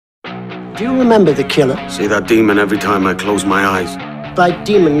Do you remember the killer? See that demon every time I close my eyes. By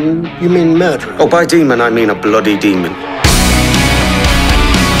demon, you mean murderer? Oh, by demon, I mean a bloody demon.